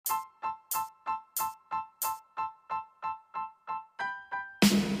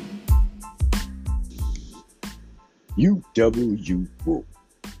UW.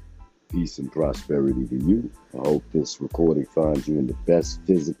 Peace and prosperity to you. I hope this recording finds you in the best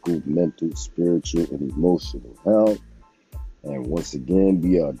physical, mental, spiritual, and emotional health. And once again,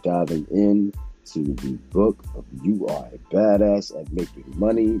 we are diving in to the book of You Are a Badass at Making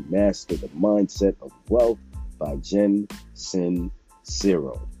Money, Master the Mindset of Wealth by Jen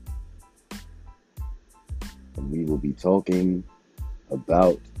Sincero. And we will be talking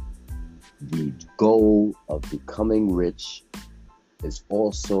about the goal of becoming rich is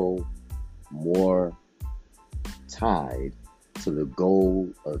also more tied to the goal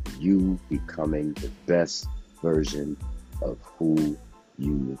of you becoming the best version of who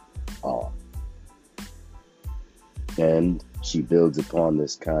you are. And she builds upon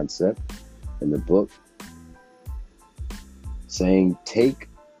this concept in the book, saying, take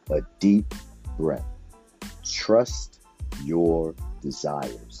a deep breath, trust your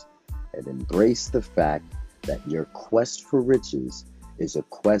desires, and embrace the fact that your quest for riches is a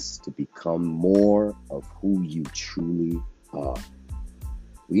quest to become more of who you truly are.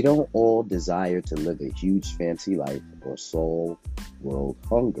 We don't all desire to live a huge fancy life or solve world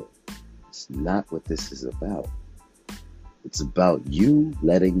hunger. It's not what this is about. It's about you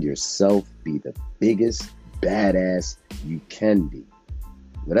letting yourself be the biggest badass you can be,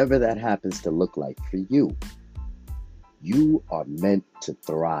 whatever that happens to look like for you. You are meant to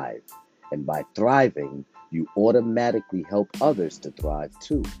thrive, and by thriving, you automatically help others to thrive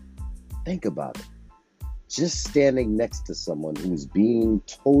too. Think about it. Just standing next to someone who's being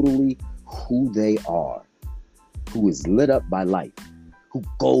totally who they are, who is lit up by life, who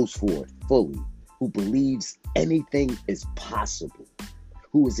goes for it fully, who believes anything is possible,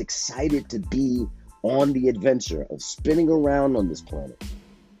 who is excited to be on the adventure of spinning around on this planet,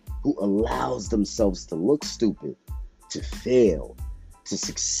 who allows themselves to look stupid, to fail, to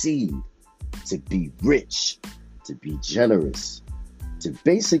succeed, to be rich, to be generous, to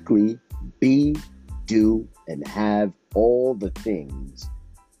basically be, do, and have all the things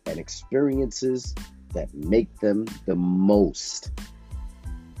and experiences that make them the most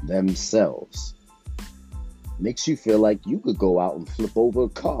themselves. Makes you feel like you could go out and flip over a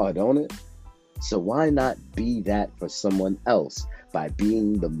car, don't it? So why not be that for someone else by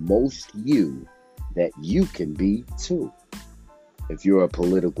being the most you that you can be too? If you're a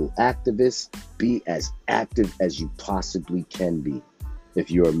political activist, be as active as you possibly can be.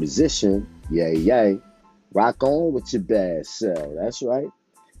 If you're a musician, yay, rock on with your bad self. That's right.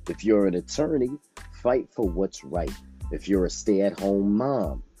 If you're an attorney, fight for what's right. If you're a stay-at-home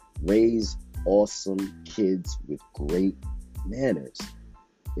mom, raise awesome kids with great manners.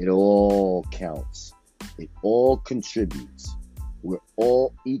 It all counts. It all contributes. We're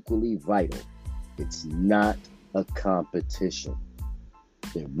all equally vital. It's not a competition.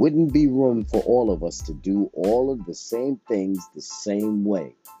 There wouldn't be room for all of us to do all of the same things the same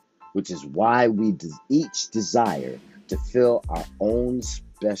way, which is why we each desire to fill our own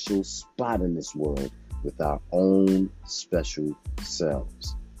special spot in this world with our own special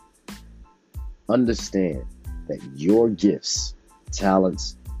selves. Understand that your gifts,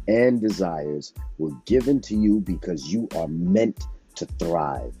 talents, and desires were given to you because you are meant to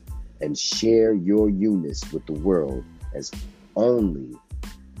thrive and share your uniqueness with the world as only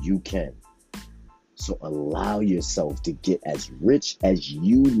you can. So allow yourself to get as rich as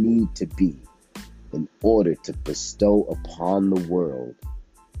you need to be in order to bestow upon the world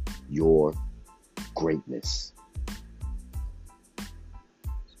your greatness.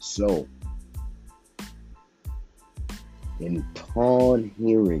 So, upon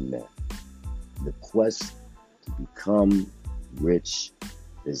hearing that, the quest to become rich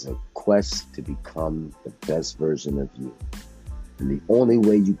is a quest to become the best version of you. And the only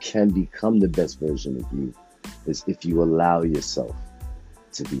way you can become the best version of you is if you allow yourself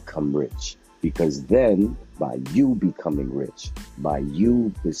to become rich. Because then, by you becoming rich, by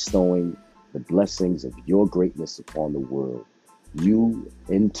you bestowing the blessings of your greatness upon the world, you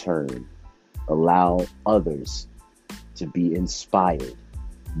in turn allow others to be inspired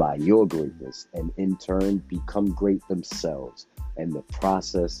by your greatness and in turn become great themselves. And the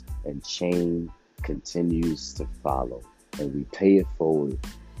process and chain continues to follow. And we pay it forward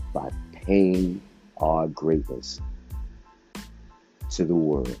by paying our greatness to the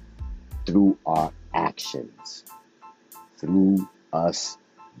world through our actions, through us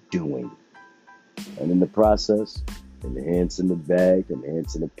doing. And in the process, enhancing the bag,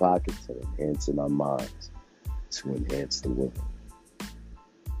 enhancing the pockets, and enhancing our minds to enhance the world.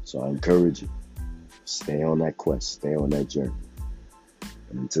 So I encourage you, stay on that quest, stay on that journey.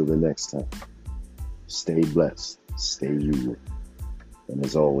 And until the next time, stay blessed, stay you. And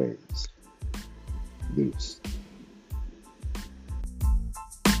as always, peace.